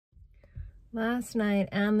Last night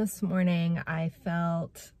and this morning, I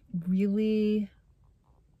felt really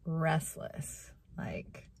restless.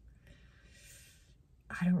 Like,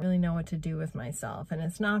 I don't really know what to do with myself. And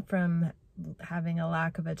it's not from having a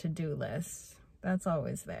lack of a to-do list. That's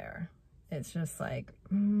always there. It's just like,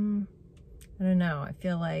 I don't know. I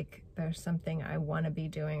feel like there's something I want to be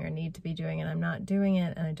doing or need to be doing, and I'm not doing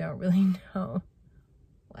it, and I don't really know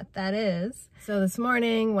what that is. So this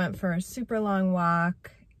morning, went for a super long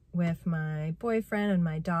walk with my boyfriend and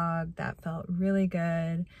my dog. That felt really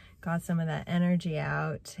good. Got some of that energy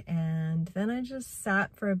out. And then I just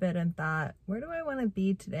sat for a bit and thought, where do I want to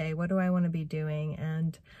be today? What do I want to be doing?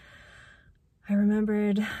 And I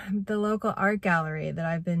remembered the local art gallery that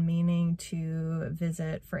I've been meaning to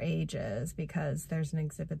visit for ages because there's an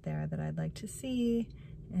exhibit there that I'd like to see.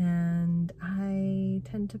 And I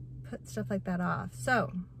tend to put stuff like that off.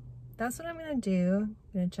 So that's what I'm going to do. I'm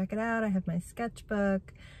going to check it out. I have my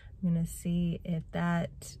sketchbook. I'm going to see if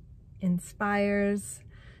that inspires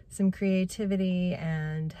some creativity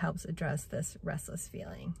and helps address this restless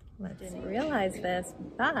feeling. I didn't realize this,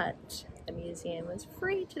 but the museum was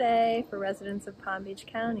free today for residents of Palm Beach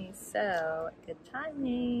County, so good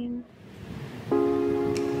timing.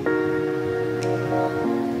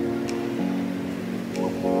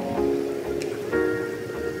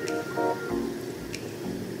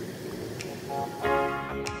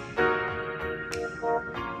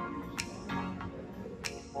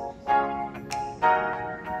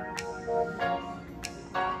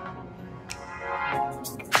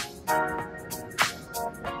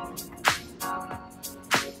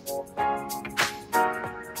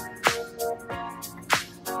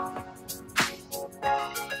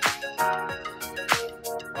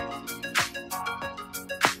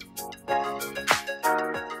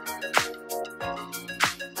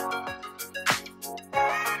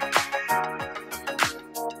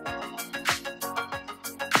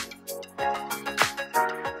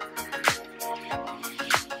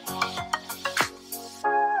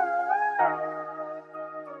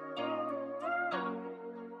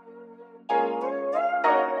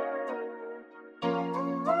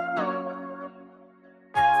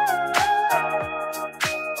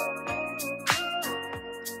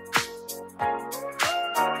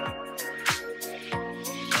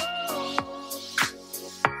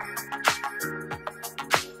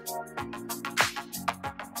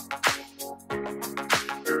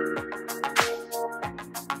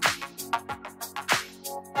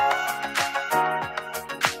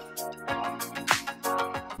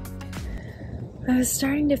 I was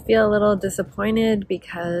starting to feel a little disappointed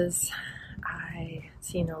because I've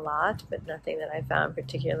seen a lot, but nothing that I found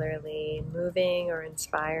particularly moving or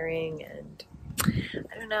inspiring. And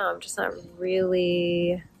I don't know, I'm just not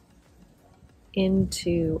really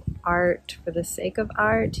into art for the sake of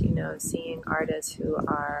art. You know, seeing artists who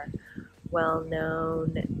are well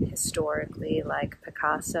known historically, like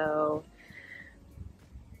Picasso,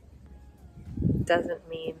 doesn't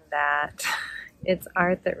mean that it's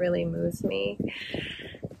art that really moves me.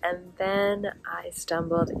 And then I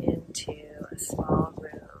stumbled into a small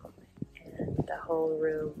room, and the whole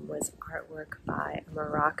room was artwork by a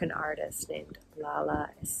Moroccan artist named Lala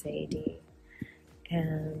Essaidi,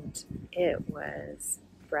 and it was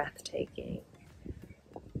breathtaking.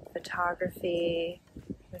 Photography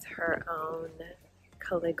with her own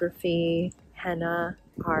calligraphy, henna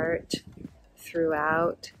art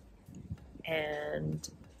throughout, and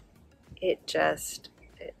it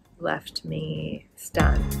left me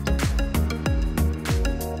stunned.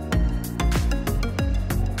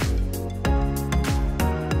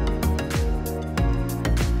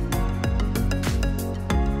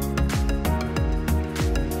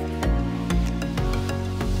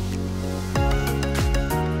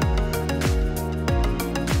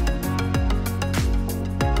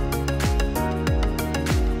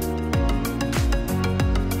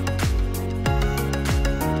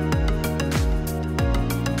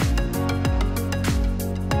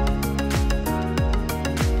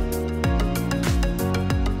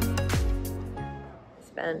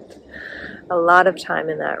 Spent a lot of time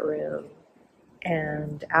in that room,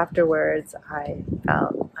 and afterwards I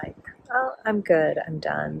felt like, well, I'm good, I'm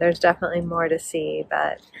done. There's definitely more to see,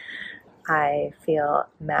 but I feel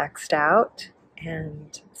maxed out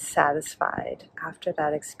and satisfied after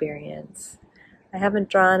that experience. I haven't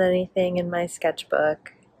drawn anything in my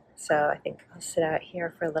sketchbook, so I think I'll sit out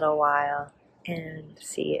here for a little while and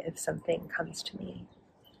see if something comes to me.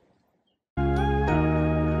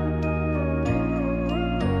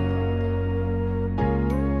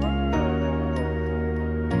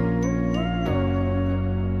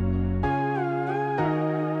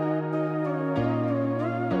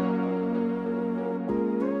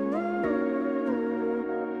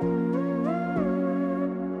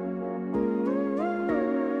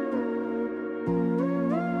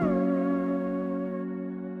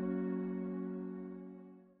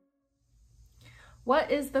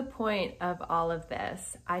 What is the point of all of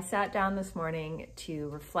this? I sat down this morning to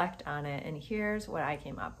reflect on it, and here's what I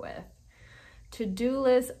came up with. To-do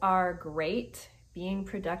lists are great. Being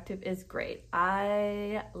productive is great.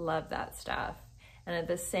 I love that stuff. And at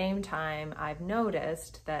the same time, I've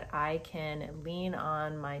noticed that I can lean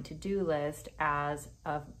on my to-do list as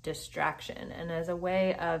a distraction and as a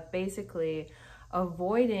way of basically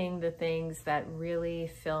avoiding the things that really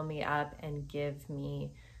fill me up and give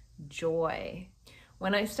me joy.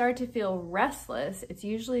 When I start to feel restless, it's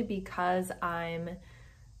usually because I'm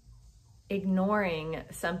ignoring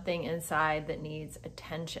something inside that needs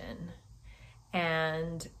attention.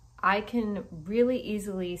 And I can really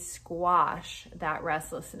easily squash that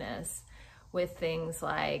restlessness with things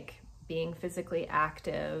like being physically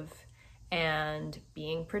active and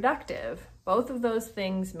being productive. Both of those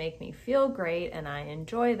things make me feel great and I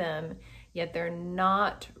enjoy them, yet they're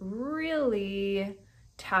not really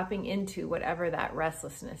tapping into whatever that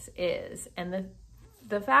restlessness is. And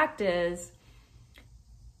the fact is,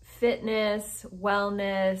 fitness,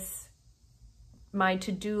 wellness, my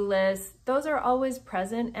to-do list, those are always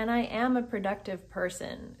present, and I am a productive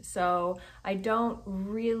person. So I don't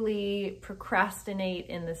really procrastinate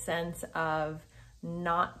in the sense of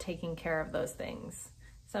not taking care of those things.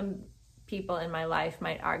 Some people in my life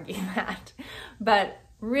might argue that, but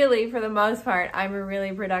really, for the most part, I'm a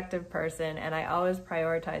really productive person and I always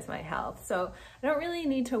prioritize my health. So I don't really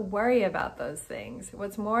need to worry about those things.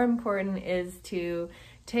 What's more important is to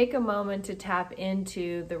take a moment to tap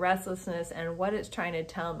into the restlessness and what it's trying to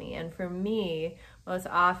tell me. And for me, most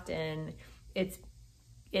often, it's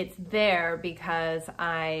there because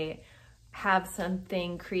I have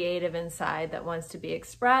something creative inside that wants to be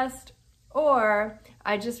expressed, or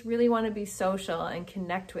I just really want to be social and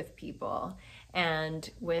connect with people. And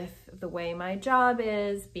with the way my job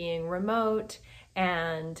is, being remote,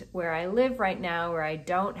 and where I live right now, where I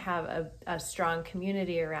don't have a strong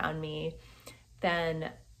community around me, then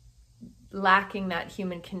lacking that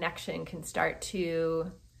human connection can start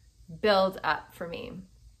to build up for me.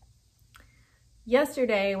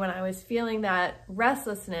 Yesterday, when I was feeling that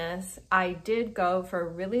restlessness, I did go for a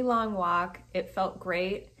really long walk. It felt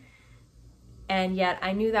great, and yet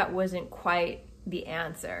I knew that wasn't quite the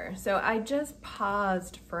answer. So I just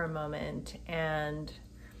paused for a moment and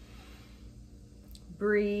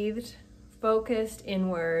breathed, focused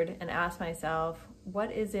inward, and asked myself,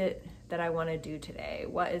 what is it that I want to do today?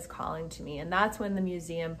 What is calling to me? And that's when the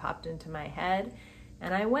museum popped into my head,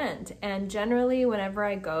 and I went. And generally, whenever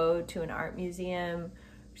I go to an art museum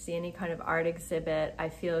or see any kind of art exhibit, I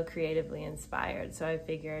feel creatively inspired. So I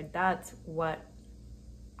figured that's what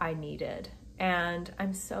I needed. And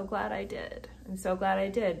I'm so glad I did. I'm so glad I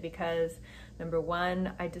did because, number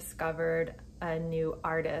one, I discovered a new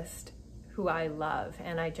artist who I love,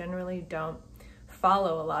 and I generally don't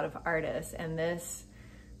follow a lot of artists. And this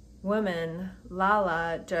woman,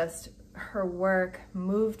 Lala, just her work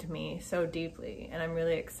moved me so deeply, and I'm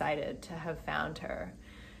really excited to have found her.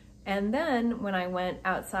 And then when I went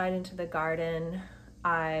outside into the garden,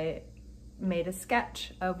 I made a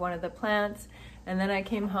sketch of one of the plants, and then I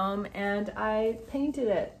came home and I painted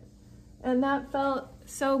it. And that felt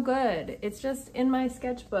so good. It's just in my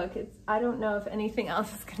sketchbook. I don't know if anything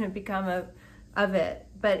else is going to become of it,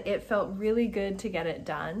 but it felt really good to get it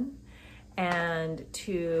done and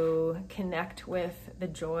to connect with the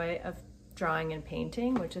joy of drawing and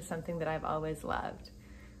painting, which is something that I've always loved.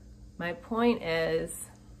 My point is,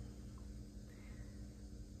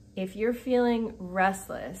 if you're feeling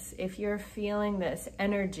restless, if you're feeling this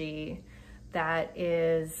energy that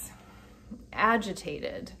is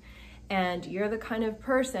agitated, and you're the kind of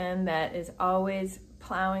person that is always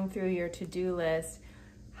plowing through your to-do list,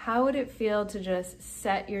 how would it feel to just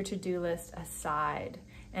set your to-do list aside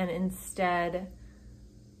and instead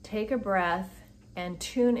take a breath and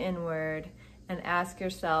tune inward and ask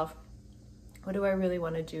yourself, what do I really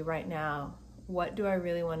want to do right now? What do I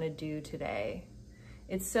really want to do today?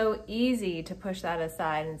 It's so easy to push that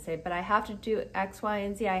aside and say, but I have to do X, Y,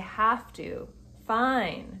 and Z. I have to.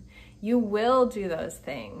 Fine. You will do those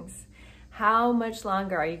things. How much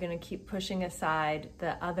longer are you going to keep pushing aside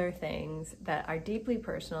the other things that are deeply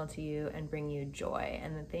personal to you and bring you joy?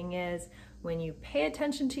 And the thing is, when you pay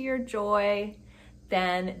attention to your joy,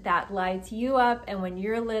 then that lights you up. And when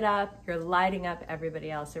you're lit up, you're lighting up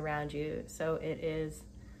everybody else around you. So it is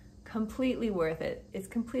completely worth it. It's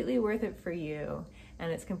completely worth it for you, and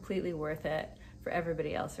it's completely worth it for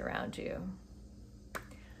everybody else around you.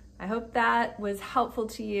 I hope that was helpful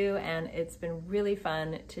to you, and it's been really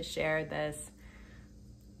fun to share this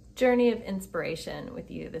journey of inspiration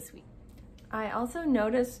with you this week. I also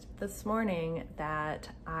noticed this morning that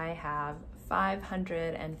I have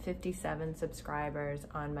 557 subscribers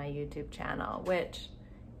on my YouTube channel, which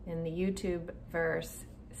in the YouTube verse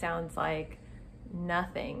sounds like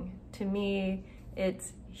nothing. To me,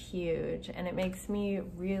 it's huge, and it makes me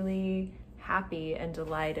really happy and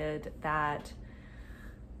delighted that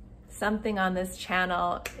something on this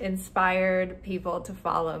channel inspired people to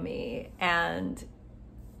follow me. And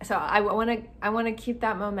so I want to keep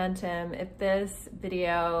that momentum. If this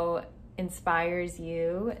video inspires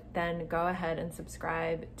you, then go ahead and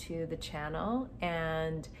subscribe to the channel.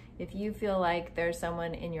 And if you feel like there's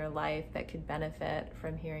someone in your life that could benefit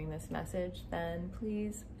from hearing this message, then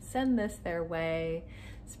please send this their way.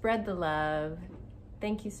 Spread the love.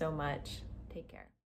 Thank you so much. Take care.